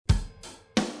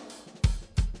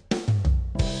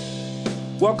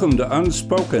Welcome to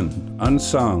Unspoken,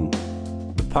 Unsung,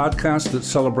 the podcast that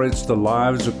celebrates the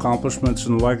lives, accomplishments,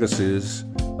 and legacies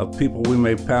of people we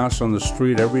may pass on the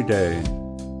street every day,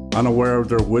 unaware of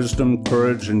their wisdom,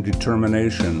 courage, and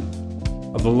determination,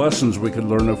 of the lessons we could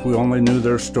learn if we only knew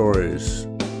their stories.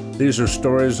 These are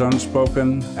stories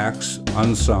unspoken, acts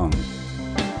unsung.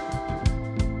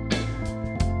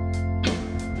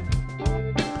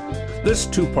 This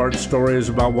two-part story is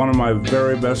about one of my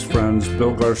very best friends,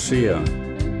 Bill Garcia.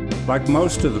 Like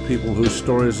most of the people whose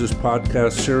stories this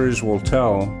podcast series will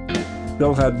tell,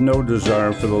 Bill had no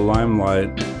desire for the limelight,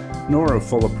 nor a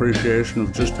full appreciation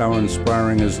of just how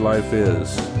inspiring his life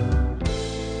is.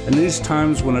 In these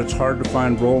times when it's hard to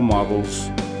find role models,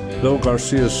 Bill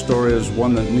Garcia's story is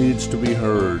one that needs to be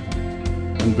heard.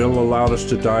 And Bill allowed us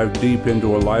to dive deep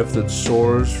into a life that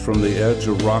soars from the edge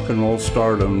of rock and roll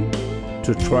stardom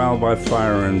to trial by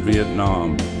fire in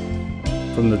Vietnam.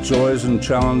 From the joys and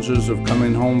challenges of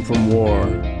coming home from war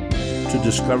to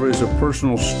discoveries of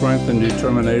personal strength and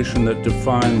determination that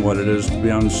define what it is to be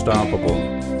unstoppable.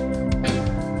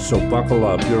 So buckle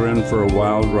up, you're in for a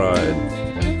wild ride.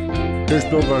 Here's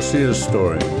Bill Garcia's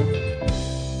story.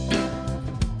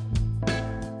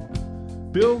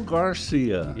 Bill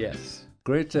Garcia. Yes.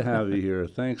 Great to have you here.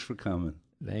 Thanks for coming.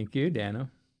 Thank you, Dano.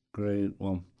 Great.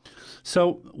 Well,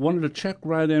 so wanted to check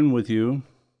right in with you.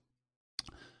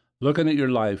 Looking at your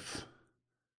life,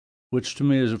 which to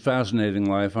me is a fascinating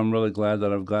life. I'm really glad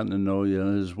that I've gotten to know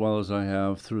you as well as I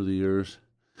have through the years.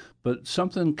 But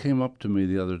something came up to me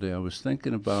the other day. I was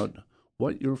thinking about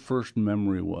what your first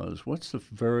memory was. What's the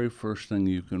very first thing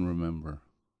you can remember?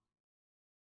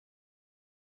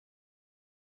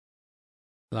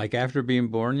 Like after being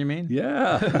born, you mean?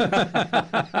 Yeah.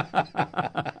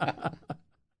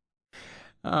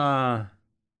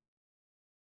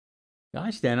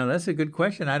 Gosh, Dano, that's a good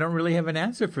question. I don't really have an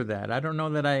answer for that. I don't know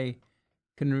that I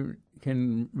can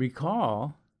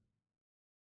recall.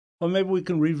 Well, maybe we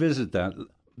can revisit that.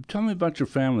 Tell me about your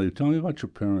family. Tell me about your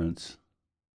parents.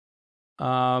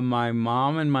 My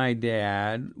mom and my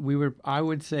dad, I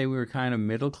would say we were kind of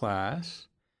middle class.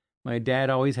 My dad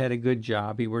always had a good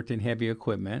job. He worked in heavy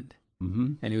equipment,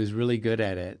 and he was really good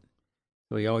at it.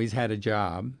 So he always had a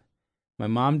job. My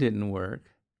mom didn't work.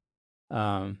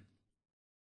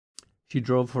 She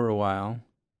drove for a while.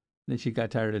 Then she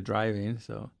got tired of driving,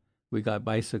 so we got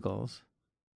bicycles.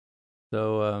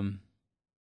 So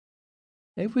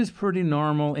it was pretty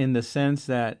normal in the sense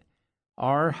that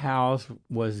our house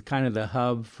was kind of the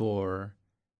hub for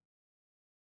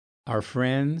our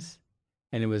friends,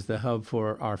 and it was the hub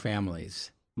for our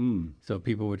families. So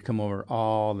people would come over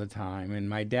all the time. And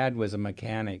my dad was a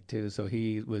mechanic, too, so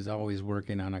he was always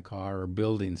working on a car or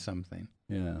building something.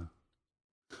 Yeah.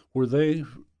 Were they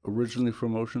originally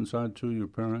from Oceanside, too, your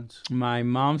parents? My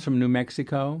mom's from New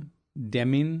Mexico,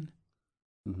 Deming,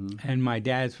 and my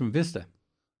dad's from Vista.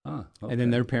 Okay. And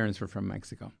then their parents were from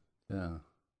Mexico. Yeah.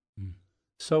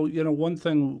 So, one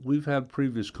thing, we've had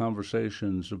previous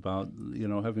conversations about,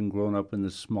 having grown up in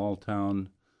this small town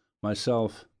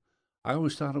myself, I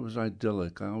always thought it was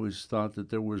idyllic. I always thought that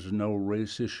there was no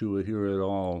race issue here at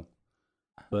all.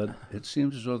 But it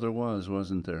seems as though there was,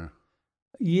 wasn't there?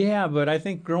 Yeah, but I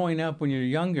think growing up when you're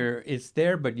younger, it's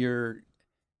there, but you're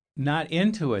not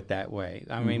into it that way.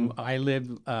 I mean, I lived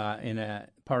in a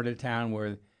part of town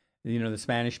where, the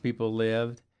Spanish people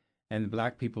lived and the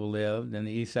black people lived on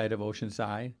the east side of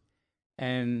Oceanside.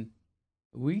 And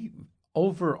we,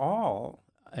 overall,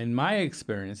 in my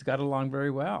experience, got along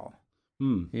very well.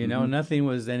 Nothing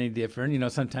was any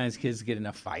different. Sometimes kids get in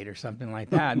a fight or something like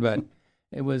that, but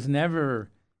it was never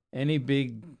any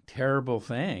big, terrible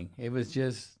thing. It was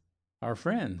just our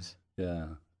friends. Yeah.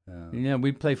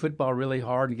 We'd play football really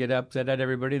hard and get upset at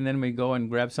everybody, and then we'd go and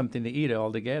grab something to eat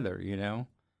all together,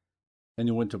 And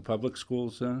you went to public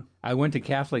schools then? I went to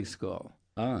Catholic school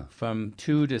from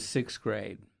 2 to 6th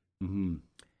grade. And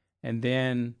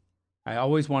then I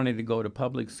always wanted to go to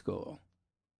public school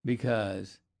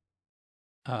because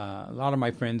a lot of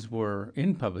my friends were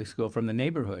in public school from the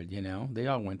neighborhood, They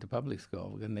all went to public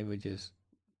school, and they would just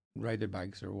ride their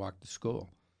bikes or walk to school.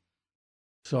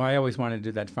 So I always wanted to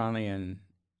do that. Finally, in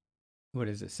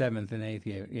 7th and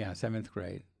 8th? Yeah, 7th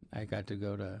grade, I got to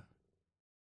go to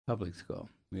public school.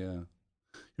 Yeah.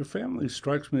 Your family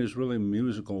strikes me as really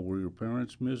musical. Were your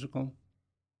parents musical?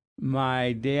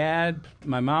 My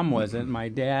mom wasn't. My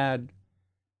dad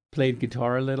played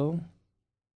guitar a little,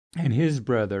 and his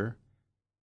brother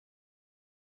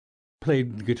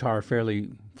played guitar fairly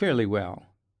well.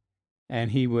 And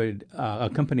he would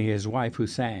accompany his wife who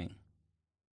sang.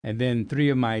 And then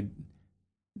 3 of my,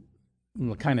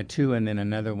 kind of 2 and then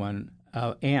another one,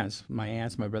 my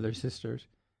aunts, my brother's sisters,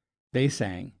 they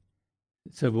sang.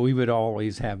 So we would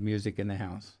always have music in the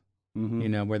house. Mm-hmm. You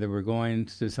know, whether we're going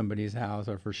to somebody's house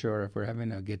or for sure if we're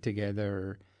having a get together,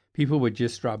 or people would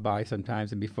just drop by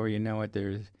sometimes, and before you know it,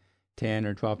 there's 10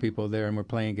 or 12 people there, and we're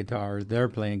playing guitars. They're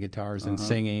playing guitars and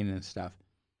singing and stuff.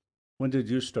 When did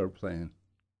you start playing?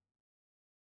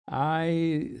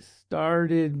 I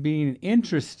started being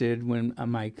interested when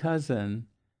my cousin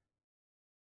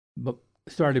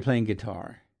started playing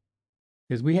guitar,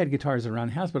 because we had guitars around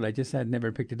the house, but I just had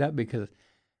never picked it up because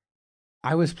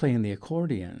I was playing the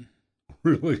accordion.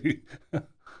 Really?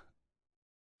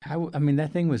 I mean,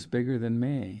 that thing was bigger than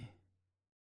me.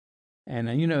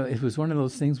 And, you know, it was one of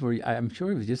those things where I'm sure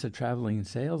he was just a traveling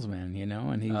salesman, you know,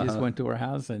 and he just went to our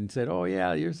house and said, "Oh,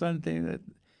 yeah, your son thinks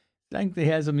he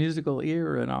has a musical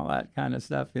ear," and all that kind of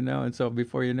stuff, you know. And so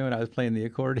before you knew it, I was playing the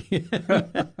accordion.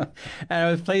 And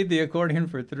I was played the accordion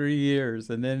for 3 years.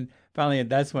 And then finally,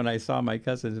 that's when I saw my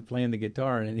cousin playing the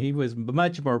guitar, and he was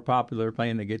much more popular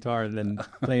playing the guitar than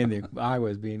playing the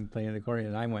accordion.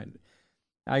 And I went,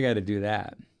 I got to do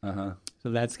that.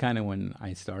 So that's kind of when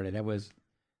I started. I was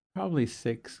probably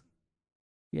 6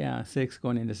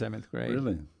 going into 7th grade.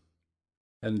 Really?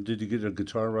 And did you get a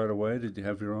guitar right away? Did you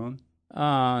have your own?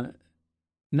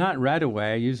 Not right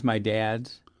away. I used my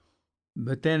dad's.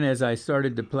 But then as I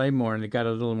started to play more and it got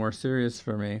a little more serious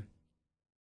for me,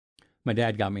 my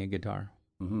dad got me a guitar.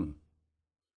 Mm-hmm.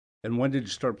 And when did you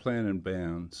start playing in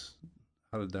bands?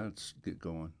 How did that get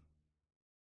going?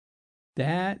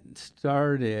 That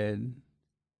started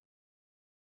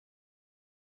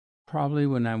probably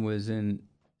when I was in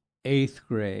 8th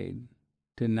grade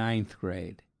to 9th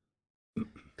grade.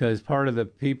 Because part of the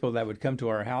people that would come to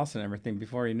our house and everything,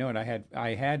 before you know it,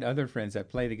 I had other friends that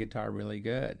played the guitar really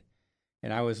good,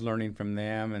 and I was learning from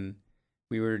them, and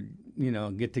we would, you know,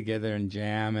 get together and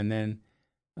jam, and then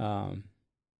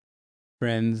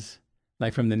friends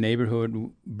like from the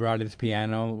neighborhood brought his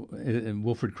piano.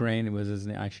 Wilfred Crane, it was his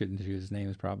name. I shouldn't use his name,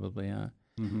 is probably.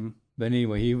 Mm-hmm. But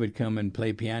anyway, he would come and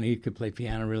play piano. He could play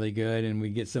piano really good, and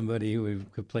we'd get somebody who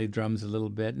could play drums a little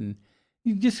bit, and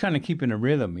you just kind of keep in a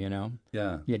rhythm, you know.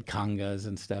 Yeah. You had congas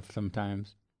and stuff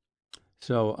sometimes.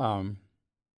 So,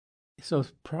 so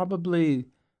probably,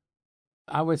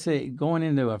 I would say going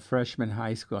into a freshman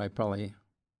high school, I probably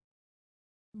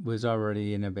was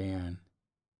already in a band.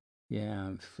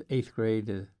 Yeah, 8th grade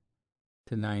to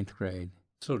 9th grade.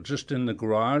 So just in the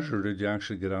garage, or did you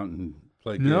actually get out and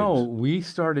play gigs? No, we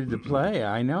started to play.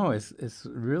 I know, it's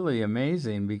really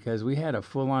amazing because we had a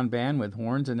full-on band with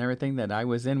horns and everything that I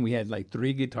was in. We had like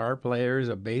 3 guitar players,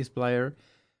 a bass player,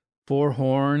 4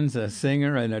 horns, a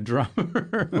singer, and a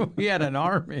drummer. We had an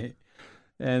army.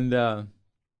 And so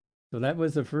that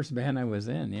was the first band I was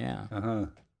in, yeah.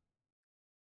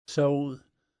 So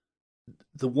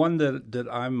the one that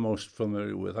I'm most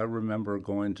familiar with, I remember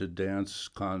going to dance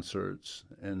concerts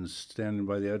and standing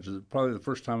by the edge of probably the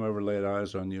first time I ever laid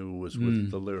eyes on you was with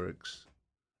the Lyrics.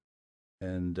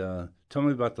 And tell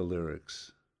me about the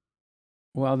Lyrics.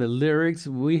 Well, the Lyrics,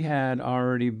 we had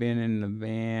already been in the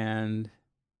band,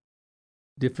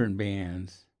 different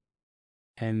bands,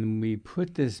 and we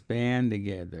put this band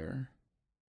together,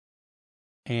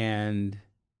 and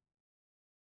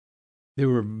there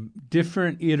were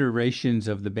different iterations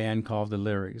of the band called the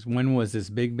Lyrics. One was this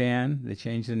big band. They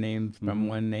changed the name from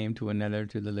one name to another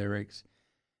to the Lyrics.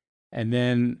 And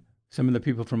then some of the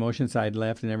people from Oceanside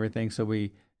left and everything, so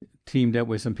we teamed up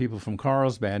with some people from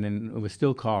Carl's band, and it was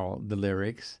still called the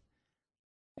Lyrics.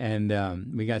 And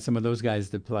we got some of those guys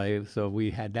to play, so we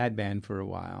had that band for a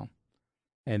while.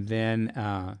 And then,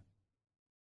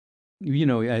 you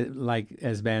know, like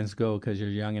as bands go, because you're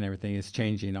young and everything, it's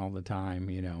changing all the time,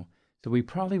 you know. So we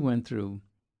probably went through,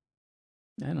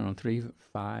 I don't know, 3,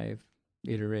 5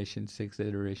 iterations, 6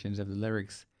 iterations of the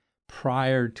Lyrics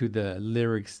prior to the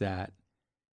Lyrics that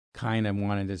kind of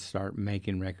wanted to start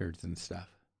making records and stuff.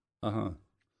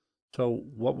 So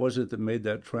what was it that made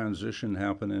that transition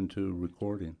happen into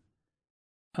recording?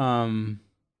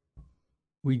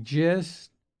 We just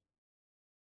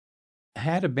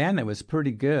had a band that was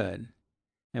pretty good,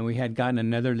 and we had gotten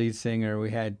another lead singer. We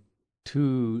had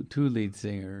two lead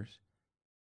singers,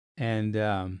 and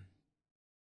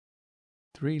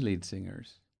 3 lead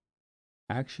singers,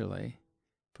 actually,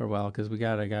 for a while, because we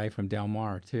got a guy from Del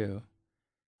Mar too,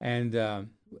 and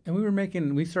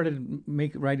we started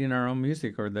writing our own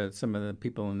music, or some of the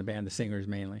people in the band, the singers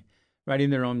mainly,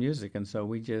 writing their own music, and so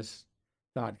we just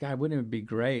thought, God, wouldn't it be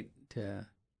great to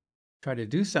try to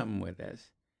do something with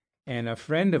this? And a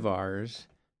friend of ours,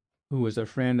 who was a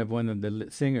friend of one of the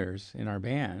singers in our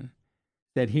band,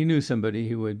 said he knew somebody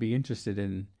who would be interested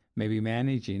in maybe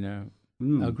managing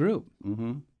a group.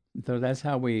 So that's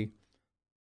how we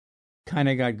kind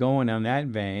of got going on that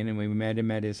vein, and we met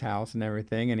him at his house and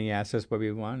everything, and he asked us what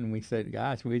we want, and we said,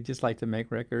 "Gosh, we'd just like to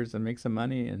make records and make some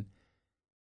money, and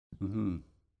Mm-hmm.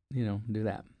 Do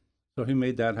that." So he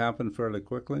made that happen fairly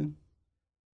quickly?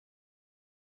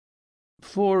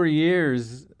 4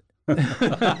 years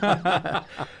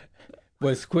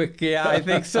was quick. Yeah, I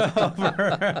think so.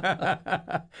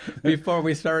 Before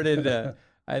we started,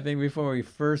 I think before we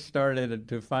first started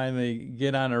to finally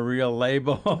get on a real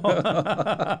label.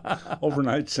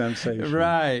 Overnight sensation.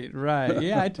 Right.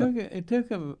 Yeah, it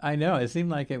took I know, it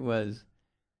seemed like it was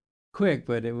quick,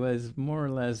 but it was more or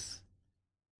less,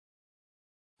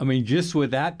 I mean, just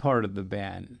with that part of the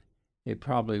band, it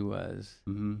probably was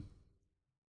Mm-hmm.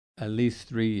 at least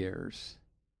 3 years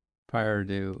prior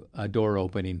to a door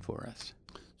opening for us.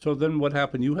 So then what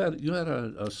happened? You had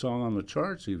a song on the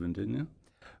charts even, didn't you?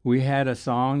 We had a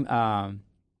song,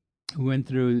 we went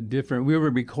through we were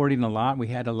recording a lot. We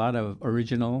had a lot of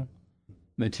original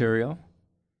material.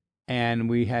 And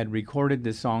we had recorded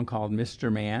this song called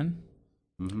Mr. Man.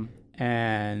 Mm-hmm.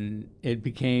 And it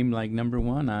became like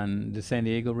 #1 on the San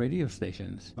Diego radio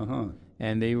stations. Uh-huh.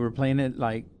 And they were playing it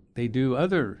like they do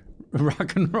other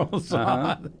rock and roll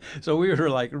songs. Uh-huh. So we were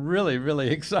like really, really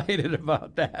excited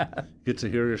about that. Get to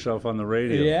hear yourself on the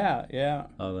radio. Yeah.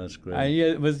 Oh, that's great.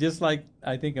 It was just like,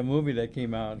 I think, a movie that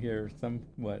came out here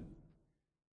somewhat,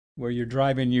 where you're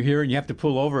driving, you hear it, and you have to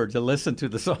pull over to listen to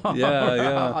the song.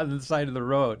 Yeah. On the side of the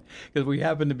road. Because we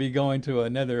happened to be going to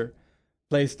another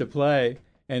place to play,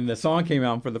 and the song came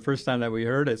out for the first time that we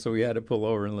heard it, so we had to pull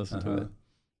over and listen to it.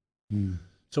 Mm.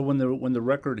 So when the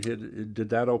record hit, did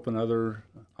that open other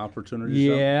opportunities?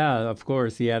 Yeah, of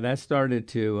course. Yeah, that started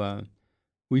to,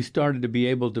 we started to be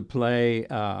able to play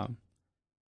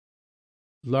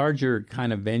larger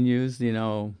kind of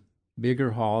venues,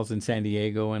 bigger halls in San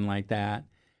Diego and like that.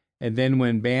 And then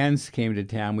when bands came to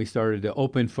town, we started to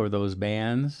open for those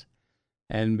bands.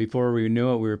 And before we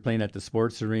knew it, we were playing at the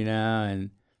sports arena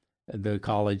and the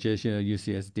colleges,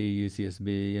 UCSD,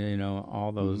 UCSB,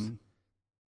 all those, Mm-hmm.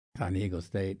 San Diego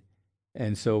State.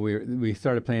 And so we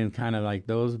started playing kind of like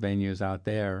those venues out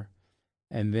there.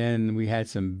 And then we had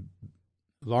some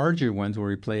larger ones where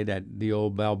we played at the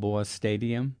old Balboa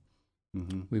Stadium.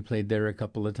 Mm-hmm. We played there a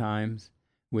couple of times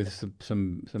with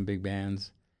some big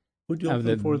bands. Who'd you Of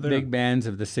the open for there? big bands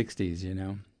of the 60s,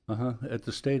 Uh-huh. At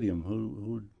the stadium.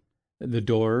 Who? The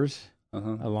Doors,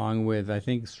 Uh-huh. along with, I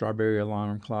think, Strawberry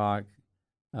Alarm Clock.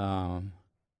 Gosh,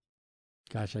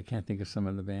 I can't think of some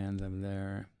of the bands over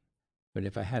there. But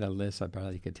if I had a list, I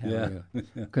probably could tell you.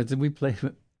 Because we played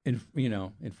in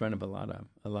front of a lot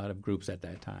of groups at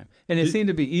that time. And it seemed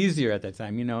to be easier at that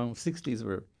time.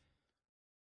 60s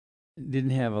didn't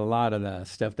have a lot of the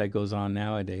stuff that goes on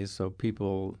nowadays, so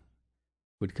people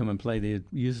would come and play. They'd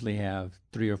usually have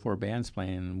 3 or 4 bands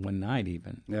playing one night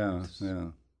even. Yeah.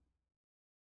 You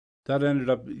ended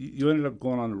up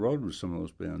going on the road with some of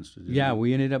those bands, did you? Yeah,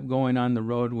 we ended up going on the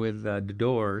road with the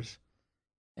Doors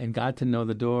and got to know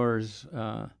the Doors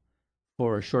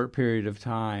for a short period of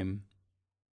time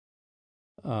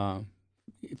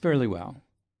fairly well,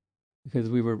 because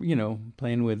we were,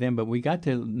 playing with them, but we got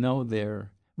to know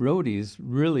their roadies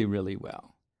really, really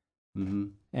well. Mm-hmm.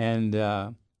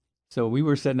 And so we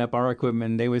were setting up our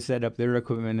equipment, they would set up their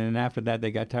equipment, and after that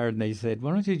they got tired and they said,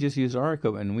 "Why don't you just use our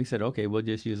equipment?" And we said, "Okay, we'll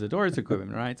just use the Doors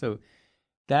equipment," right? So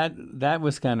that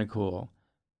was kind of cool.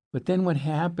 But then what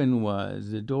happened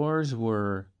was the Doors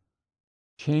were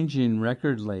changing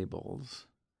record labels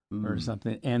or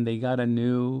something, and they got a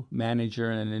new manager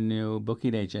and a new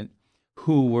booking agent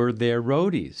who were their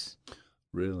roadies.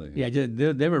 Really? Yeah,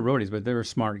 they were roadies, but they were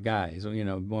smart guys.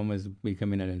 One was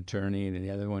becoming an attorney, and the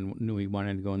other one knew he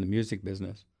wanted to go in the music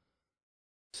business.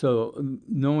 So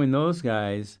knowing those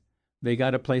guys, they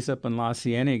got a place up in La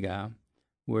Cienega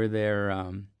where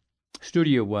their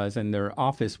studio was and their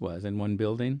office was in one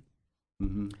building.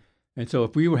 Mm-hmm. And so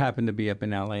if we happened to be up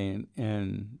in LA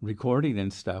and recording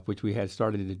and stuff, which we had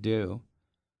started to do,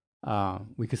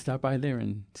 we could stop by there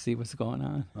and see what's going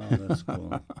on. Oh, that's cool.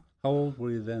 How old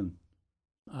were you then?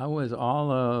 I was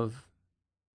all of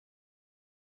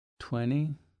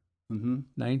 20,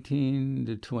 19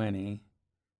 to 20,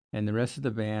 and the rest of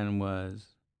the band was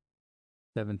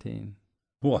 17.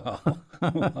 Wow.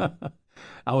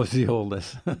 I was the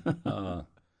oldest. Man,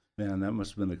 that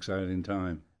must have been an exciting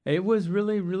time. It was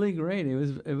really, really great.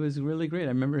 It was really great. I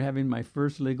remember having my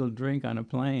first legal drink on a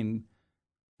plane,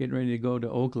 getting ready to go to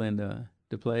Oakland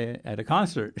to play at a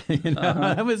concert.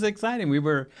 That was exciting. We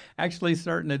were actually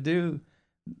starting to do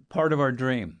part of our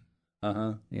dream.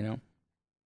 Uh-huh.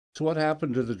 So what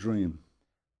happened to the dream?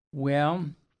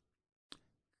 Well,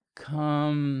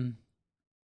 come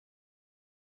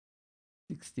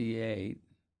 68.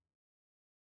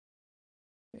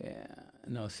 Yeah,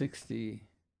 no, 60.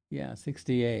 Yeah,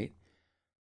 68.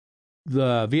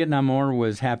 The Vietnam War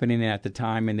was happening at the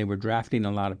time, and they were drafting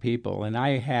a lot of people. And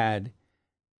I had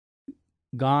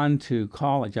gone to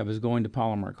college. I was going to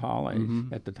Palmer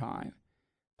College at the time,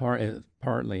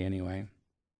 partly anyway.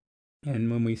 And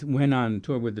when we went on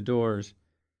tour with the Doors,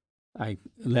 I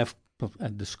left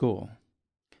at the school.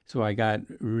 So I got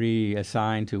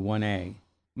reassigned to 1A.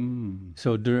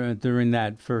 So during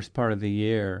that first part of the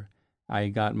year, I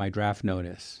got my draft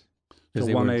notice. So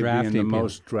they 1A were drafting being the people.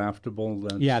 most draftable?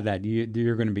 That's... Yeah, that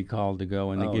you're going to be called to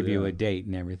go, and they give you a date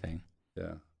and everything.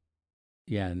 Yeah.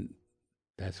 Yeah, and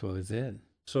that's what was it.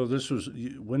 So this was,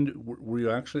 when were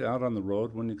you actually out on the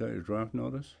road when you got your draft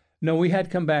notice? No, we had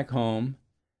come back home,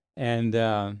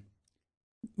 and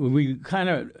we kind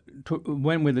of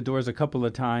went with the Doors a couple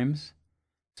of times.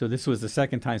 So this was the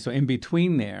second time. So in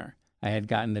between there, I had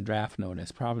gotten the draft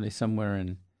notice, probably somewhere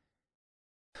in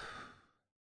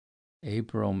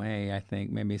April, May, I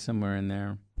think, maybe somewhere in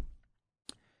there.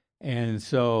 And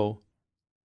so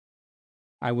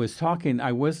I was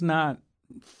not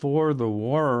for the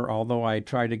war, although I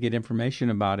tried to get information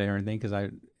about it and everything, because I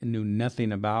knew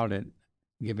nothing about it,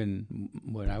 given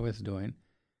what I was doing.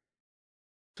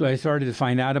 So I started to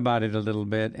find out about it a little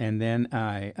bit, and then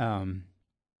I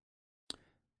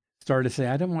started to say,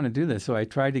 I don't want to do this. So I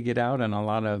tried to get out on a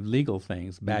lot of legal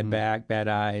things: bad back, bad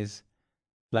eyes,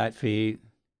 flat feet,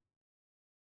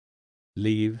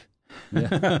 leave.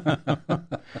 Yeah.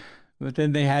 But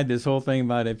then they had this whole thing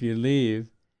about if you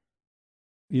leave,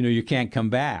 you can't come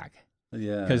back.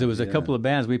 Yeah. Because there was a couple of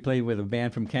bands. We played with a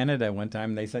band from Canada one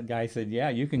time. Guy said, yeah,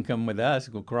 you can come with us,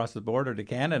 go across the border to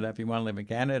Canada if you want to live in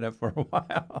Canada for a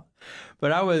while.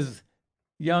 But I was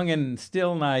young and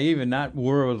still naive and not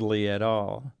worldly at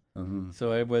all.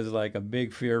 So it was like a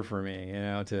big fear for me,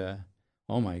 to,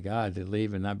 oh my God, to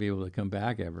leave and not be able to come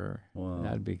back ever. Wow.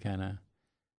 That'd be kind of,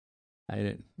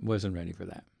 I wasn't ready for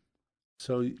that.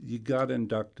 So you got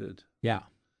inducted. Yeah.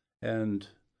 And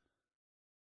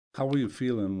how were you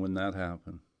feeling when that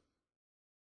happened?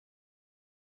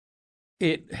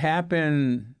 It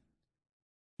happened,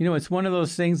 it's one of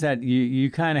those things that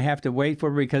you kind of have to wait for,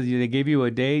 because they give you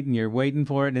a date and you're waiting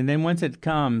for it. And then once it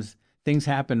comes, things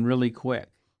happen really quick.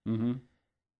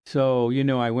 So,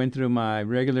 I went through my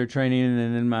regular training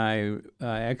and then my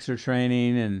extra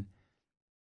training.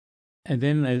 And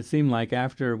then it seemed like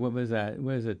after, what was that?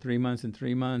 What is it, 3 months and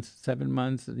 3 months, 7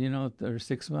 months, or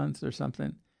 6 months or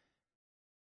something?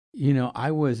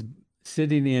 I was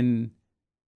sitting in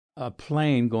a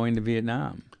plane going to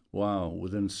Vietnam. Wow,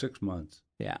 within 6 months.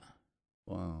 Yeah.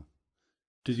 Wow.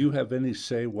 Did you have any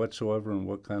say whatsoever in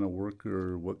what kind of work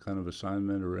or what kind of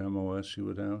assignment or MOS you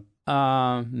would have?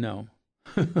 No.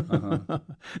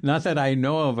 Not that I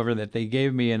know of or that they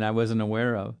gave me and I wasn't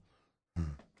aware of.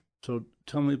 So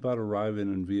tell me about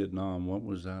arriving in Vietnam. What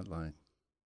was that like?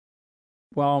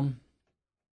 Well,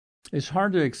 it's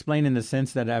hard to explain in the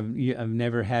sense that I've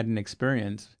never had an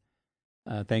experience.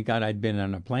 Thank God I'd been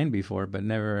on a plane before, but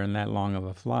never in that long of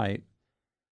a flight.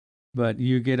 But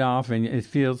you get off and it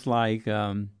feels like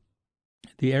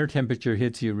the air temperature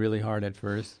hits you really hard at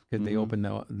first, because they open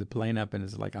the plane up and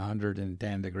it's like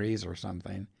 110 degrees or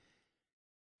something.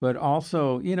 But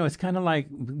also, it's kind of like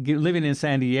living in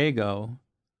San Diego.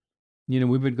 We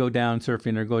would go down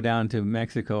surfing or go down to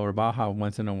Mexico or Baja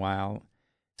once in a while.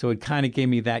 So it kind of gave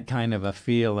me that kind of a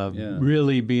feel of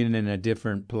really being in a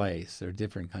different place or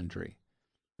different country,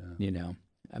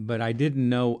 But I didn't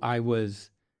know I was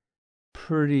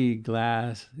pretty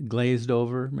glazed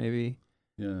over, maybe,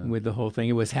 with the whole thing.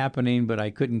 It was happening, but I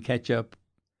couldn't catch up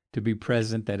to be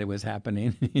present that it was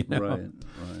happening. Right.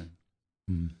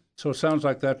 So it sounds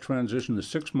like that transition, the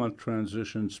 6-month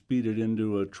transition, speeded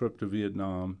into a trip to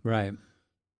Vietnam. Right.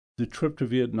 The trip to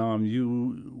Vietnam,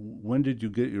 when did you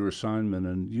get your assignment?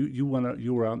 And you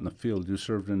were out in the field. You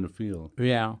served in the field.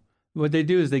 Yeah. What they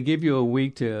do is they give you a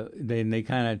week they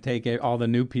kind of take all the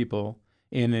new people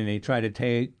in and they try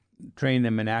to train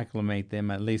them and acclimate them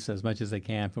at least as much as they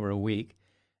can for a week.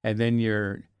 And then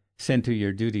you're sent to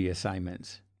your duty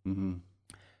assignments.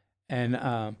 And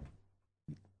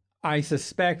I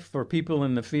suspect for people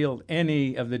in the field,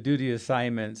 any of the duty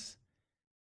assignments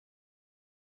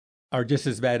are just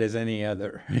as bad as any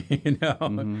other,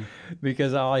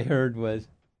 because all I heard was,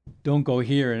 don't go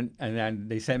here. And then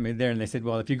they sent me there and they said,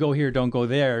 well, if you go here, don't go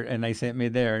there. And they sent me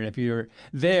there. And if you're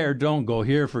there, don't go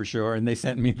here for sure. And they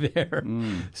sent me there.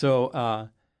 So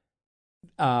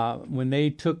when they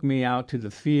took me out to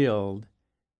the field,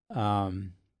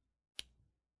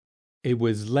 it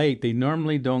was late. They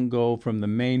normally don't go from the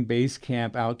main base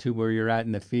camp out to where you're at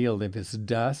in the field if it's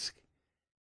dusk.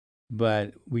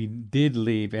 but we did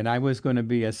leave, and I was going to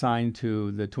be assigned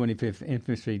to the 25th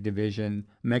Infantry Division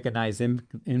Mechanized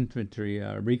Infantry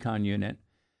Recon Unit.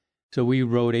 So we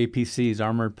rode APCs,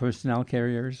 armored personnel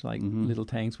carriers, like little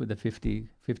tanks with a 50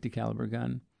 caliber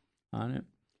gun on it.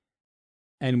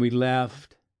 And we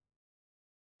left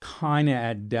kind of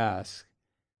at dusk.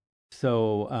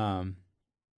 So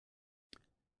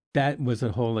that was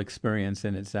a whole experience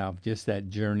in itself, just that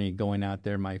journey going out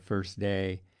there my first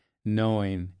day,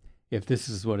 knowing if this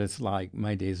is what it's like,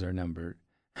 my days are numbered.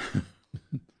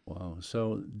 Wow.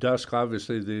 So dusk,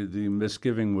 obviously, the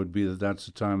misgiving would be that that's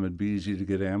the time it'd be easy to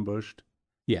get ambushed.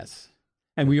 Yes.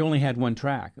 And we only had one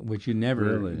track, which you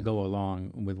never Really? go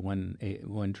along with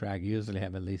one track. You usually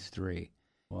have at least three,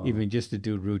 Wow. even just to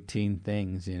do routine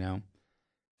things, you know.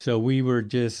 So we were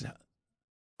just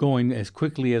going as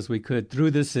quickly as we could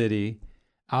through the city,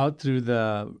 out through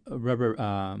the rubber,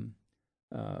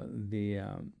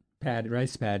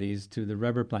 rice paddies to the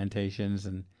rubber plantations,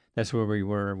 and that's where we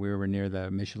were. We were near the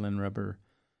Michelin rubber,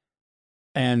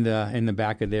 and in the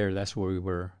back of there, that's where we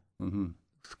were.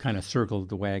 Kind of circled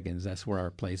the wagons. That's where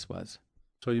our place was.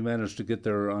 So you managed to get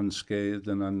there unscathed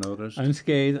and unnoticed?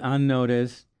 Unscathed,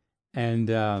 unnoticed,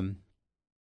 and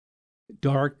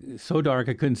dark, so dark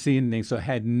I couldn't see anything, so I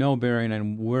had no bearing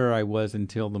on where I was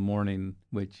until the morning,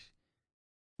 which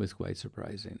was quite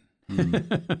surprising.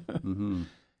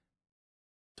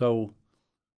 So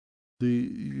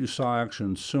you saw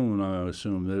action soon, I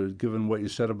assume, given what you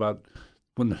said about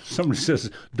when somebody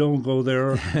says, don't go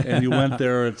there, and you went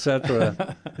there,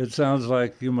 etc. It sounds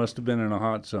like you must have been in a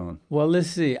hot zone. Well, let's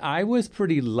see. I was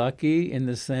pretty lucky in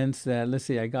the sense that,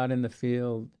 I got in the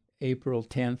field April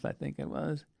 10th, I think it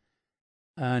was.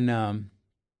 And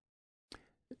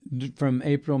from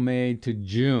April, May to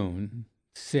June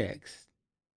 6th.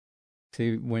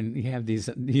 See, when you have these,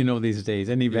 these days,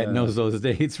 any vet knows those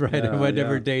dates, right? Yeah,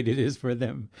 Whatever date it is for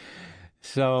them.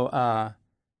 So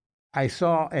I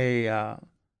saw a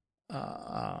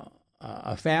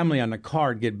family on a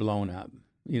cart get blown up,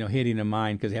 hitting a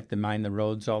mine because they have to mine the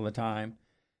roads all the time.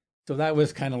 So that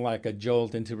was kind of like a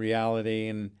jolt into reality,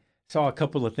 and saw a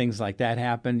couple of things like that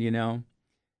happen,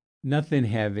 Nothing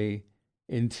heavy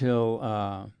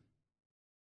until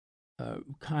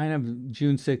kind of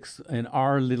June 6th in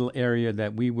our little area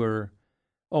that we were,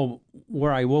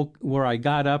 where I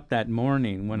got up that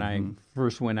morning when I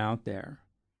first went out there.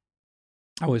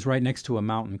 I was right next to a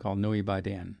mountain called Nui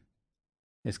Baden.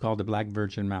 It's called the Black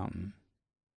Virgin Mountain.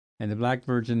 And the Black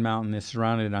Virgin Mountain is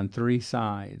surrounded on three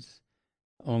sides,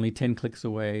 only 10 clicks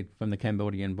away from the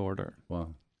Cambodian border.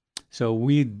 Wow. So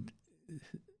we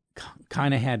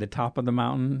kind of had the top of the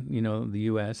mountain, the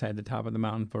U.S. had the top of the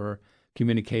mountain for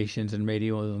communications and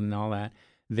radios and all that.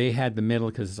 They had the middle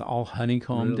because it's all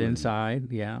honeycombed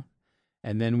inside,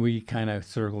 And then we kind of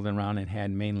circled around and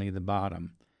had mainly the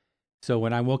bottom. So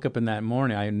when I woke up in that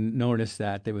morning, I noticed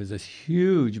that there was this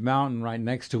huge mountain right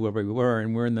next to where we were,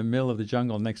 and we're in the middle of the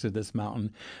jungle next to this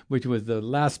mountain, which was the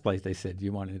last place they said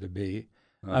you wanted to be,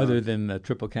 other than the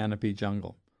Triple Canopy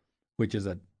Jungle, which is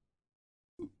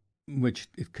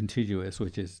contiguous,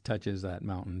 touches that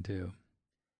mountain too.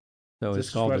 So This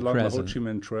it's called is the right along Crescent. the Ho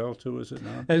Chi Minh Trail too, is it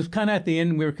not? It was kind of at the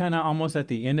end. We were kind of almost at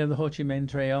the end of the Ho Chi Minh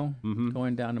Trail,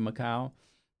 going down to Macau,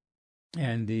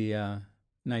 and the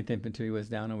 9th Infantry was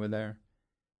down over there.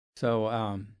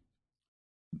 So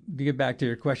to get back to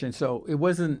your question, so it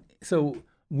wasn't. So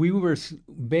we were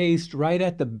based right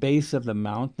at the base of the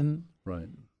mountain, Right.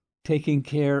 taking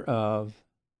care of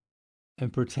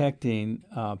and protecting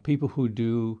people who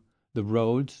do the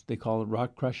roads. They call it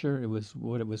rock crusher. It was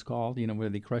what it was called, where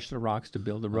they crush the rocks to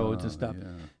build the roads and stuff. Yeah.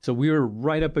 So we were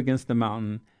right up against the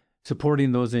mountain,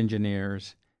 supporting those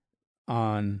engineers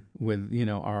with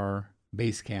our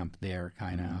base camp there,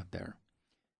 kind of out there.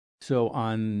 So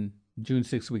on June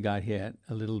 6th, we got hit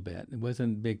a little bit. It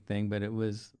wasn't a big thing, but it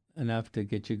was enough to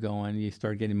get you going. You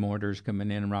start getting mortars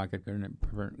coming in, rocket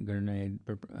grenade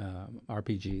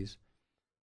RPGs.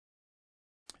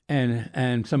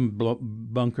 And some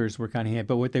bunkers were kind of hit.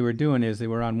 But what they were doing is they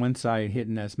were on one side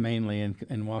hitting us mainly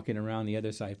and walking around the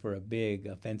other side for a big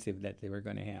offensive that they were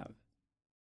going to have.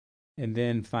 And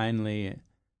then finally,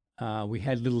 we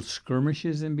had little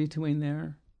skirmishes in between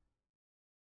there.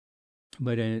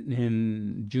 But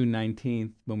in June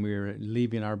 19th, when we were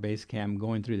leaving our base camp,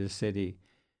 going through the city,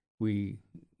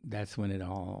 that's when it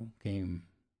all came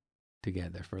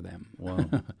together for them. Wow.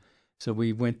 So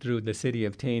we went through the city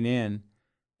of Tay Ninh,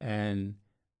 and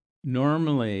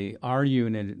normally our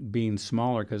unit being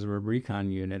smaller because we're a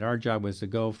recon unit, our job was to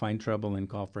go find trouble and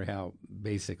call for help,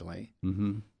 basically.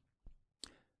 Mm-hmm.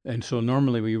 And so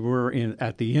normally we were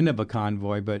at the end of a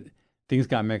convoy, but things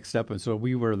got mixed up, and so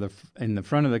we were in the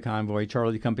front of the convoy.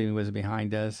 Charlie Company was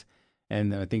behind us,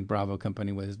 and I think Bravo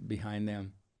Company was behind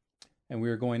them. And we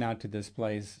were going out to this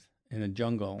place in the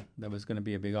jungle that was going to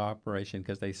be a big operation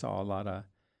because they saw a lot of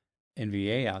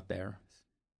NVA out there.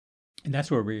 And that's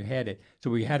where we were headed. So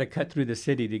we had to cut through the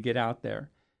city to get out there.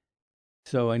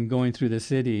 So in going through the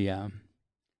city,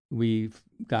 we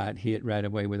got hit right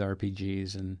away with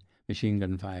RPGs and machine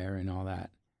gun fire and all that.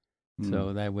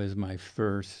 So that was my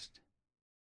first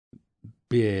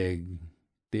big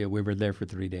deal. We were there for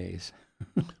 3 days.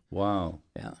 Wow.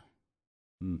 Yeah.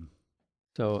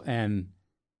 So, and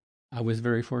I was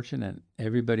very fortunate.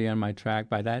 Everybody on my track,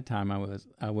 by that time, I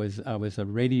was a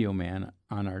radio man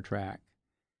on our track.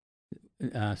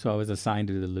 So I was assigned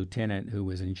to the lieutenant who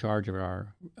was in charge of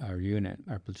our unit,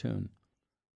 our platoon.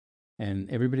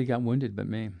 And everybody got wounded but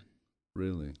me.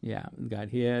 Really? Yeah, got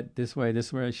hit this way,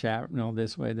 shrapnel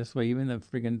this way. Even the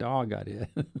friggin' dog got hit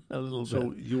a little bit.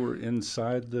 So you were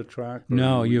inside the track?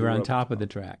 No, you were on top of the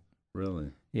track.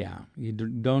 Really? Yeah, you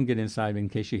don't get inside in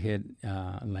case you hit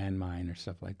a landmine or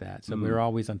stuff like that. So we were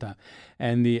always on top.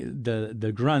 And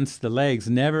the grunts, the legs,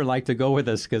 never like to go with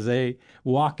us because they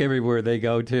walk everywhere they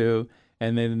go to.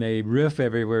 And then they riff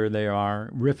everywhere they are.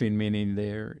 Riffing meaning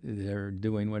they're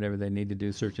doing whatever they need to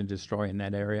do, search and destroy in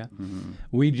that area.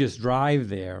 We just drive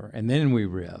there, and then we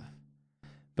riff.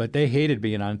 But they hated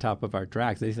being on top of our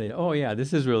tracks. They say, "Oh yeah,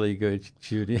 this is really good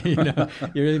shooting.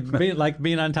 You're like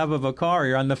being on top of a car.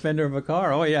 You're on the fender of a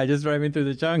car. Oh yeah, just driving through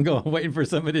the jungle, waiting for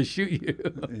somebody to shoot you."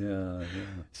 Yeah.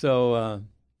 So,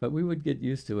 but we would get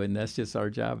used to it, and that's just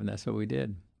our job, and that's what we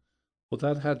did. Well,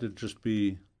 that had to just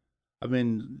be. I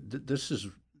mean, this is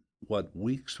what,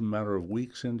 weeks, a matter of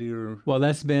weeks into your... Well,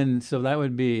 that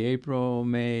would be April,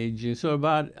 May, June, so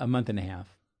about a month and a half.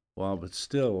 Wow, but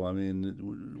still, I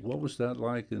mean, what was that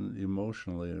like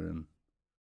emotionally?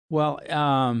 Well,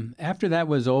 after that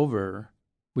was over,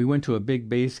 we went to a big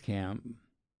base camp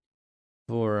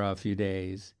for a few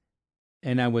days,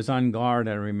 and I was on guard,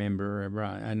 I remember,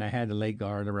 and I had a late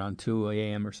guard around 2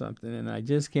 a.m. or something, and I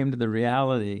just came to the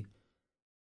reality,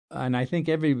 and I think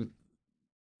every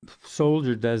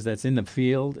soldier does that's in the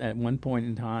field at one point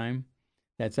in time,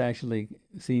 that's actually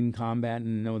seen combat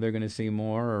and know they're going to see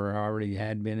more or already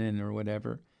had been in or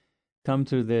whatever, come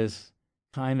to this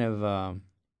kind of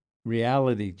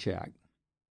reality check.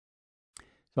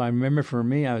 So I remember for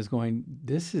me, I was going,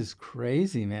 this is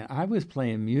crazy, man. I was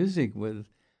playing music with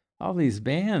all these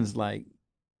bands like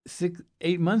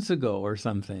 8 months ago or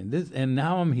something. And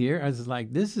now I'm here. I was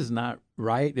like, this is not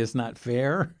right. It's not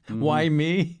fair. Why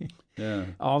me? Yeah.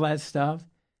 All that stuff.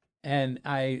 And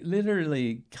I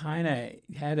literally kind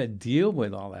of had to deal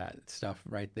with all that stuff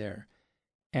right there.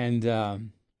 And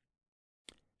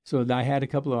so I had a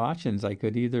couple of options. I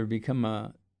could either become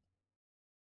a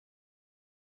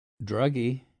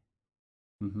druggie,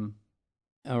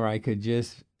 or I could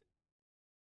just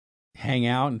hang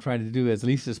out and try to do as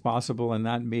least as possible and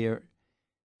not be,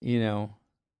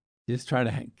 just try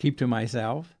to keep to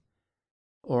myself.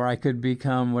 Or I could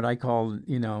become what I call,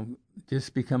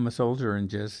 just become a soldier and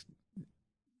just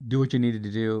do what you needed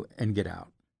to do and get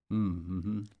out.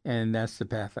 And that's the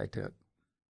path I took.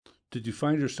 Did you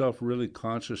find yourself really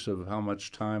conscious of how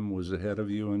much time was ahead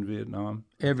of you in Vietnam?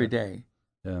 Every day.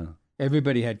 Yeah.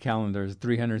 Everybody had calendars,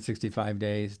 365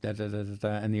 days,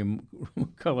 and you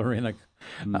color in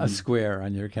a square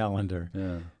on your calendar.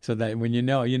 Yeah. So that when you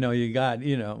got,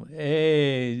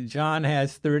 hey, John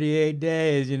has 38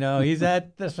 days, he's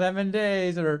at the 7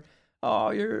 days, or, oh,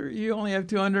 you only have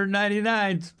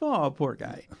 299. Oh, poor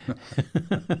guy.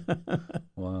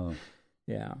 Wow.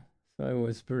 Yeah. So it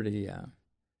was pretty,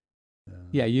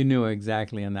 yeah, you knew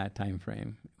exactly in that time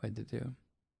frame what to do.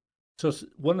 So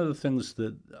one of the things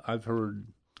that I've heard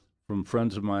from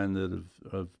friends of mine that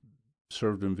have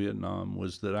served in Vietnam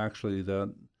was that actually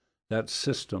that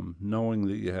system, knowing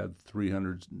that you had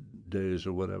 300 days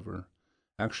or whatever,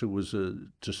 actually was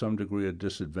to some degree a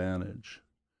disadvantage,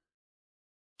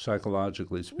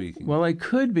 psychologically speaking. Well, it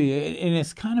could be, and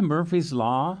it's kind of Murphy's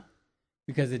Law,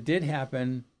 because it did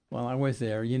happen while I was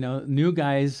there. New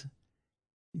guys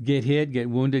get hit, get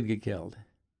wounded, get killed.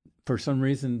 For some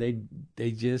reason, they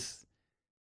just...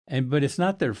 But it's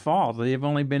not their fault. They've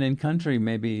only been in country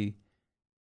maybe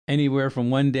anywhere from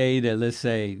 1 day to, let's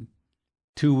say,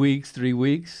 2 weeks, 3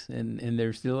 weeks, and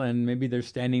they're still, and maybe they're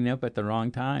standing up at the wrong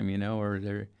time,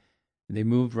 or they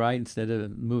moved right instead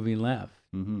of moving left,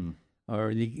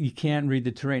 or you can't read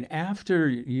the terrain after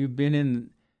you've been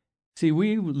in. See,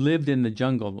 we lived in the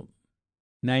jungle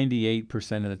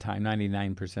 98% of the time,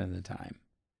 99% of the time.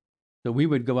 So we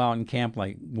would go out and camp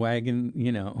like wagon,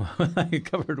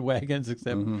 covered wagons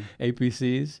except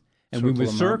APCs. And we would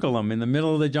them circle them in the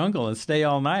middle of the jungle and stay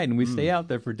all night, and we'd stay out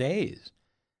there for days.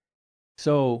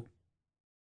 So,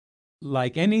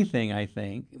 like anything, I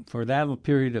think, for that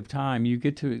period of time, you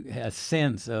get to a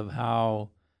sense of how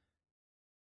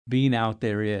being out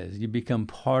there is. You become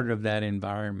part of that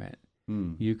environment.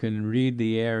 You can read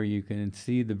the air, you can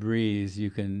see the breeze, you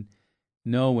can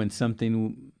know when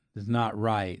something is not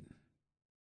right.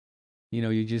 You know,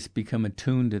 you just become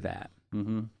attuned to that.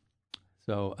 Mm-hmm.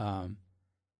 So,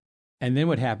 and then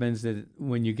what happens is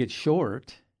when you get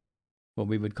short, what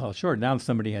we would call short, now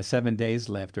somebody has 7 days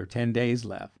left or 10 days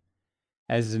left.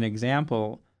 As an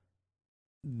example,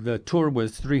 the tour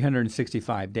was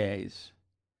 365 days.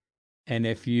 And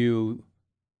if you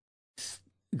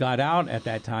got out at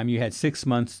that time, you had 6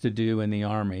 months to do in the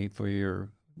Army for your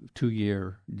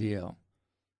 2-year deal.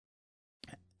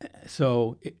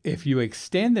 So if you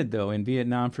extended, though, in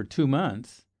Vietnam for 2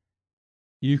 months,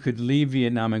 you could leave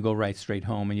Vietnam and go right straight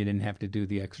home, and you didn't have to do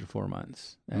the extra 4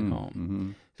 months at home.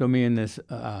 Mm-hmm. So me and this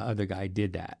other guy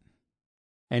did that,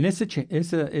 and it's a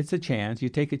chance. You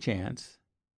take a chance,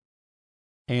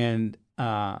 and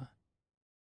no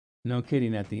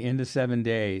kidding. At the end of 7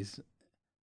 days,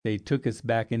 they took us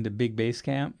back into big base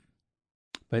camp,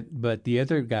 but the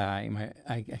other guy,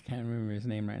 I can't remember his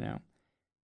name right now.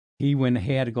 He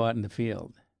had to go out in the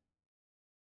field,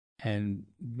 and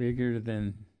bigger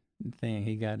than thing,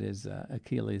 he got his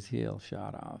Achilles heel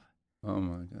shot off. Oh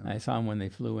my God! I saw him when they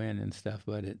flew in and stuff,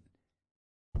 but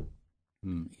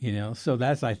you know, so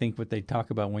that's, I think, what they talk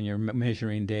about when you're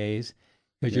measuring days,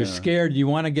 because you're scared. You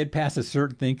want to get past a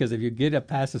certain thing, because if you get up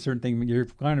past a certain thing, you're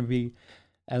going to be,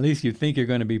 at least you think you're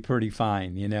going to be pretty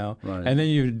fine, you know. Right. And then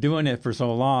you're doing it for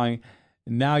so long,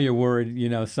 now you're worried, you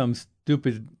know, some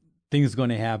stupid thing's going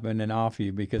to happen and off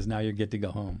you, because now you get to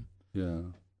go home. Yeah.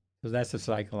 So that's the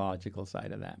psychological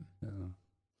side of that. Yeah.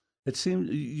 It seemed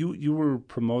you were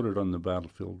promoted on the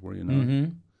battlefield, were you not?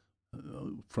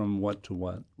 Mm-hmm. From what to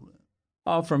what?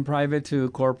 Oh, from private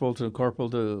to corporal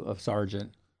to a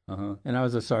sergeant. Uh-huh. And I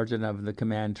was a sergeant of the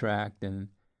command tract. And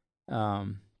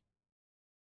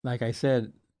like I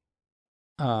said,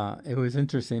 it was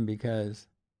interesting because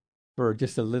for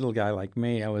just a little guy like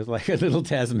me, I was like a little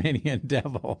Tasmanian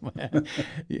devil.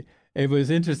 It was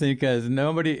interesting because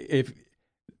if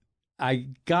I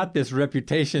got this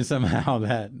reputation somehow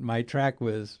that my track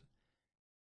was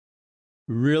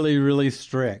really, really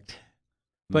strict.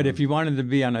 But if you wanted to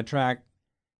be on a track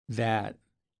that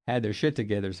had their shit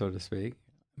together, so to speak,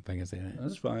 if I can say that.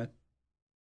 That's fine.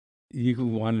 You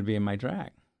wanted to be in my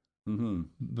track. Mm-hmm.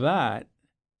 But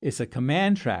it's a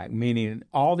command track, meaning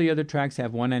all the other tracks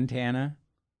have one antenna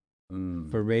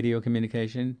for radio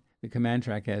communication. The command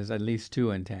track has at least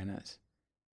 2 antennas.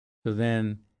 So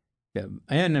then the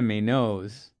enemy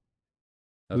knows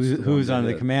who's on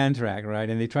the command track, right?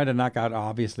 And they try to knock out,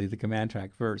 obviously, the command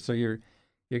track first. So you're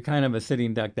kind of a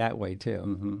sitting duck that way too.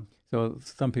 Mm-hmm. So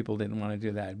some people didn't want to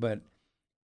do that, but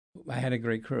I had a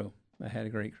great crew.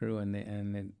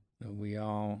 And we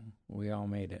all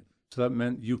made it. So that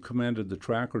meant you commanded the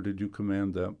track, or did you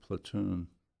command that platoon?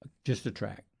 Just the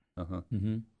track. Uh-huh.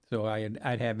 Mm-hmm. So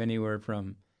I'd have anywhere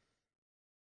from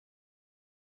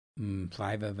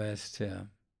 5 of us to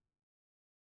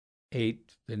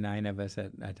 8 to 9 of us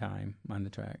at a time on the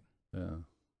track. Yeah.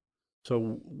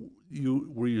 So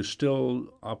were you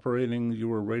still operating? You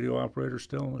were a radio operator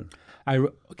still? Or? I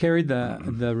carried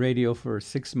the radio for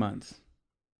 6 months,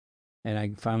 and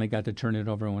I finally got to turn it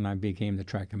over when I became the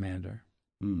track commander.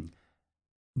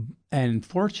 And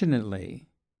fortunately,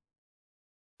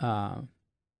 being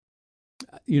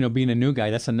a new guy,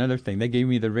 that's another thing. They gave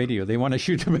me the radio. They want to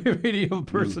shoot the radio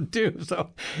person too,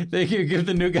 so they could give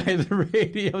the new guy the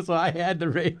radio. So I had the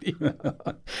radio,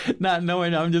 not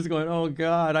knowing. I'm just going, oh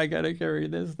God, I got to carry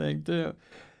this thing too.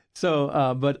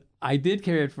 So, but I did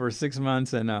carry it for 6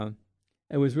 months, and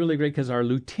it was really great because our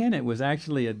lieutenant was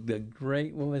actually the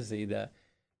great. What was he?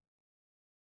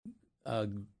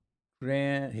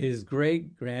 His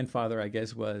great grandfather, I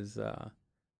guess, was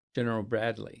General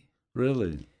Bradley.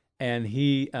 Really? And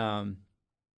he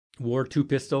wore 2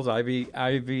 pistols, ivory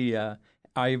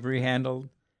handled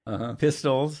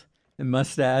pistols, and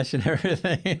mustache and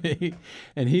everything.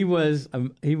 And he was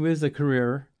a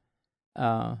career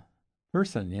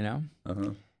person, you know.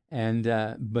 Uh-huh.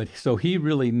 And but so he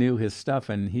really knew his stuff,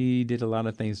 and he did a lot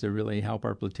of things to really help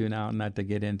our platoon out, not to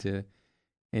get into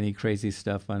any crazy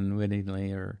stuff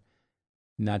unwittingly or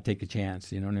not take a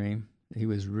chance. You know what I mean? He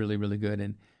was really, really good.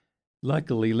 And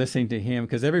luckily, listening to him,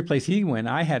 because every place he went,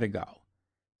 I had to go.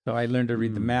 So I learned to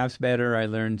read the maps better. I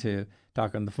learned to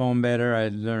talk on the phone better. I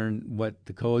learned what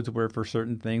the codes were for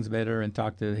certain things better and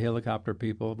talk to helicopter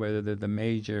people, whether they're the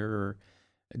major or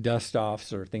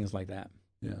dust-offs or things like that.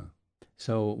 Yeah.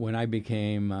 So when I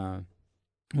became,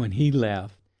 when he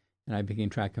left and I became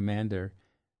track commander,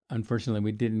 unfortunately,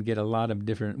 we didn't get a lot of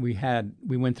different. We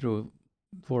went through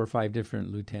 4 or 5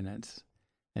 different lieutenants,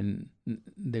 and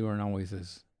they weren't always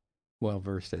as well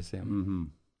versed as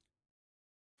him.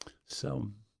 Mm-hmm. So,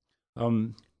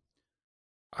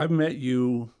 I met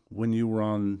you when you were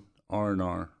on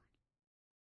R&R.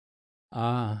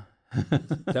 Ah.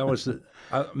 That was,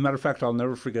 matter of fact, I'll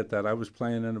never forget that. I was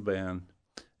playing in a band,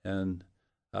 and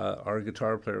our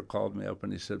guitar player called me up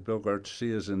and he said, Bill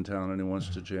Garcia's in town and he wants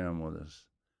to jam with us.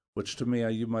 Which to me,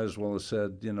 you might as well have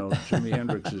said, Jimi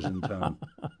Hendrix is in town,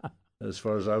 as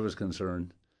far as I was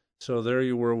concerned. So there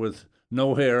you were with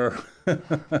no hair.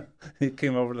 He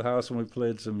came over to the house and we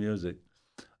played some music.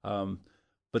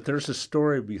 But there's a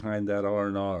story behind that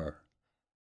R&R.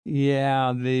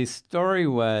 Yeah, the story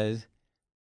was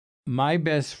my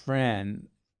best friend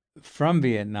from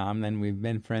Vietnam, and we've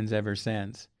been friends ever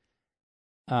since,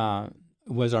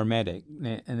 was our medic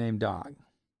named Doc.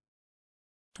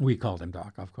 We called him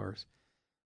Doc, of course.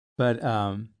 But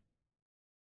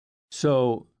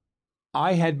so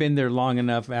I had been there long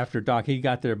enough after Doc. He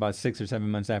got there about 6 or 7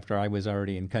 months after I was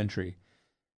already in country.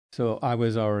 So I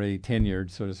was already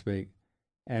tenured, so to speak.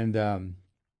 And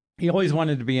he always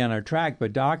wanted to be on our track,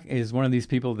 but Doc is one of these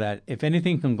people that if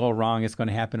anything can go wrong, it's going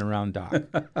to happen around Doc.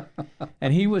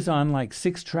 And he was on like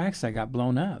 6 tracks that got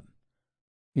blown up,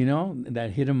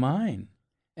 that hit a mine.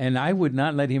 And I would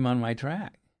not let him on my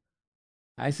track.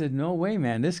 I said, no way,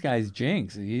 man, this guy's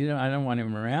jinx. I don't want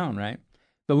him around, right?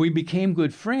 But we became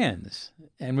good friends,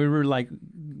 and we were like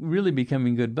really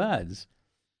becoming good buds.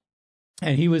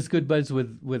 And he was good buds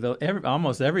with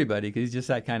almost everybody because he's just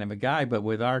that kind of a guy. But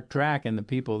with our track and the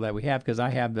people that we have, because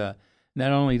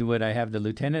not only would I have the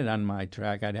lieutenant on my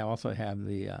track, I'd also have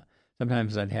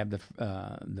sometimes I'd have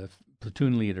the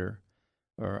platoon leader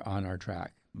or on our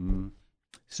track. Mm-hmm.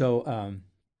 So,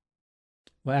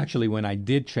 well, actually, when I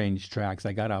did change tracks,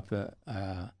 I got off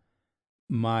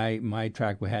my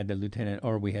track. We had the lieutenant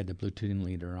or we had the platoon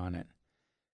leader on it.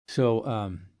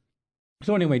 So,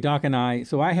 so anyway, Doc and I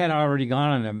had already gone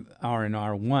on an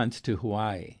R&R once to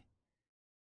Hawaii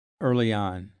early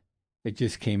on. It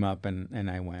just came up and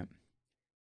I went.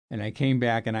 And I came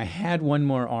back and I had one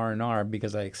more R&R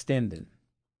because I extended.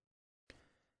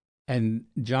 And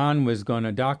Doc was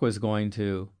going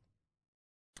to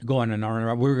go on an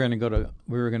R&R. We were going to go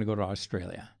to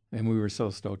Australia. And we were so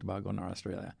stoked about going to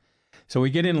Australia. So we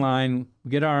get in line,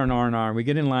 we get our R&R, we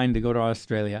get in line to go to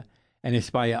Australia, and it's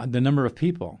by the number of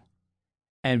people.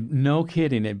 And no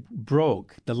kidding,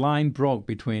 the line broke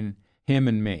between him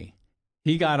and me.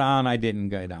 He got on, I didn't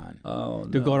get on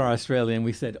to go to Australia. And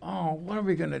we said, oh, what are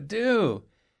we going to do?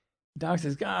 Doc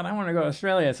says, God, I want to go to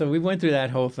Australia. So we went through that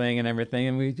whole thing and everything.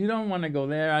 And you don't want to go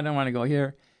there. I don't want to go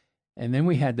here. And then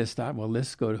we had this thought, well,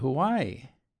 let's go to Hawaii.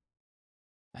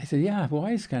 I said, yeah,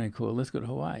 Hawaii's kind of cool. Let's go to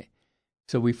Hawaii.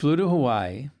 So we flew to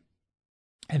Hawaii.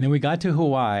 And then we got to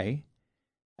Hawaii.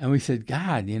 And we said,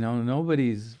 God,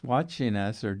 nobody's watching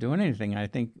us or doing anything. I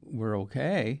think we're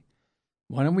okay.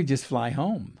 Why don't we just fly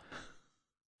home?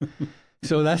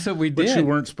 So that's what we did. Which you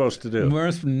weren't supposed to do. We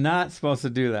were not supposed to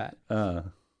do that.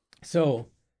 So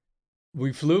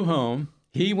we flew home.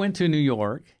 He went to New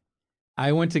York.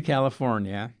 I went to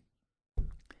California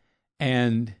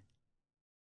and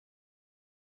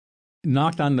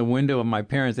knocked on the window of my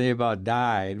parents. They about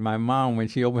died. My mom, when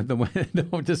she opened the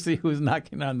window to see who's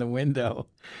knocking on the window,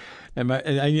 and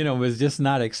it was just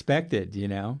not expected,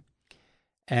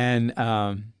 And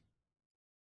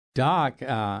Doc,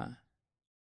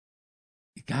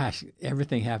 gosh,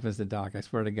 everything happens to Doc. I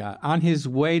swear to God. On his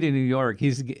way to New York,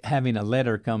 he's having a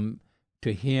letter come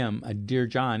to him, a Dear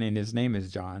John, and his name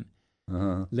is John.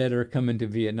 Letter coming to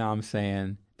Vietnam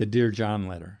saying the Dear John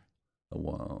letter. Oh,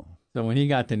 wow. So when he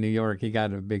got to New York, he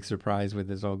got a big surprise with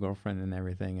his old girlfriend and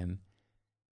everything, and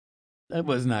that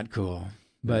was not cool.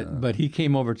 But he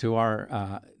came over to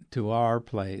our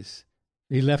place.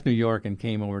 He left New York and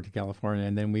came over to California,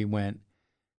 and then we went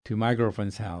to my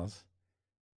girlfriend's house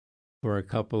for a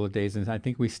couple of days, and I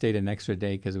think we stayed an extra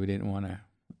day because we didn't want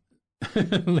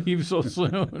to leave so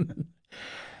soon.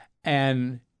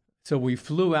 And so we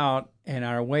flew out, and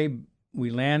our way we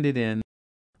landed in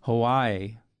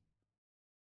Hawaii.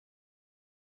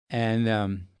 And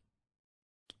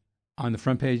on the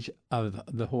front page of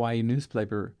the Hawaii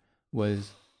newspaper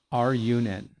was our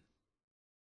unit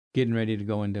getting ready to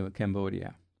go into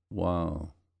Cambodia.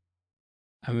 Wow.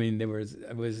 I mean, it was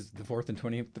the 4th and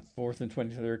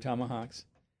 23rd Tomahawks.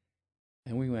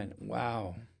 And we went,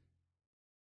 wow.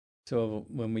 So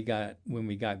when we got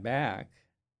back,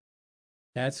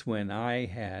 that's when I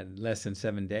had less than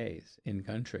 7 days in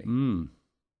country.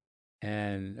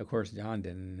 And of course, John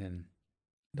didn't, and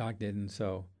Doc didn't.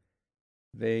 So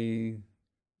it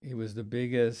was the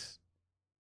biggest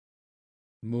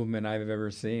movement I've ever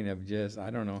seen of just,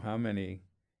 I don't know how many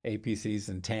APCs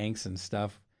and tanks and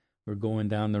stuff were going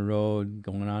down the road,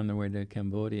 going on their way to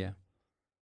Cambodia.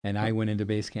 And I went into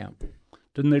base camp.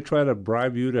 Didn't they try to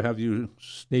bribe you to have you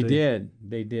stay? They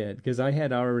did. Because I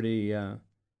had already, I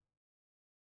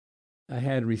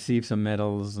had received some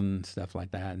medals and stuff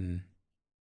like that.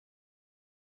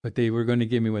 But they were going to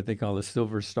give me what they call a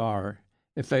Silver Star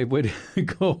if I would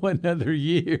go another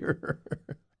year.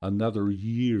 Another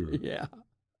year? Yeah.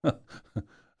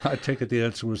 I take it the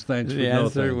answer was thanks, but the no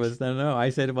answer thanks. was no.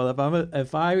 I said, well,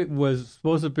 if I was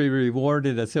supposed to be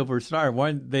rewarded a Silver Star,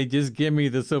 why didn't they just give me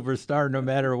the Silver Star no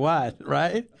matter what,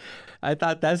 right? I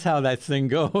thought that's how that thing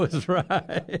goes,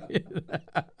 right?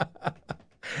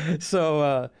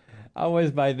 So I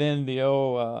was by then the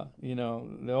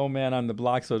old man on the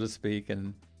block, so to speak,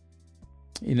 and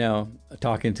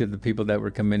talking to the people that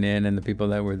were coming in and the people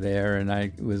that were there, and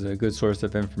I was a good source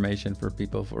of information for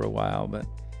people for a while, but.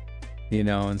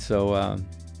 And so,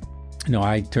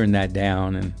 I turned that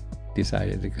down and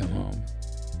decided to come home.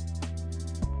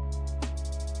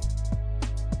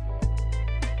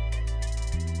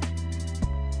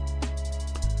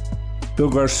 Bill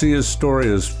Garcia's story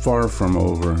is far from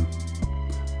over.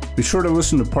 Be sure to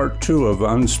listen to part 2 of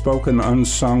Unspoken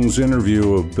Unsung's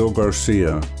interview of Bill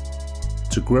Garcia.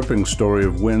 It's a gripping story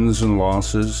of wins and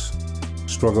losses,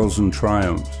 struggles and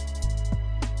triumphs.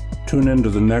 Tune into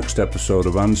the next episode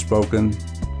of Unspoken,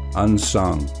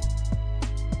 Unsung.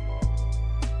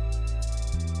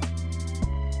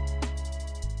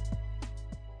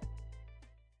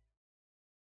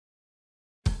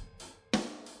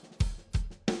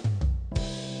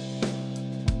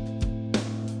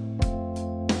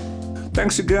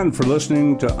 Thanks again for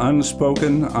listening to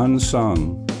Unspoken,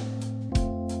 Unsung.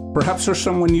 Perhaps there's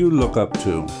someone you look up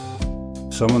to,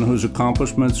 someone whose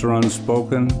accomplishments are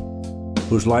unspoken,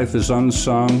 whose life is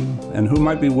unsung, and who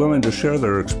might be willing to share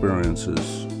their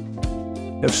experiences.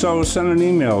 If so, send an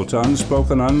email to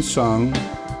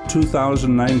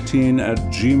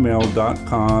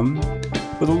unspokenunsung2019@gmail.com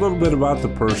with a little bit about the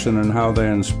person and how they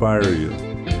inspire you.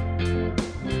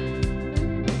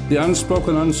 The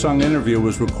Unspoken Unsung interview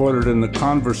was recorded in the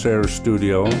Conversaire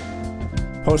studio,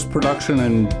 post-production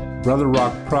in Brother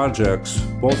Rock Projects,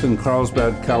 both in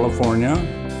Carlsbad, California.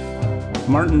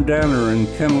 Martin Danner and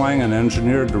Ken Langen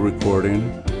engineered the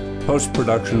recording.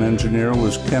 Post-production engineer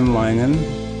was Ken Langen.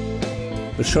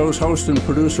 The show's host and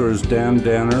producer is Dan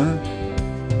Danner.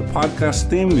 The podcast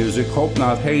theme music, Hope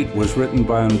Not Hate, was written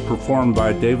by and performed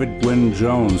by David Gwynn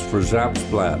Jones for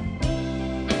Zapsplat.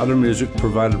 Other music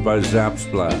provided by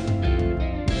Zapsplat.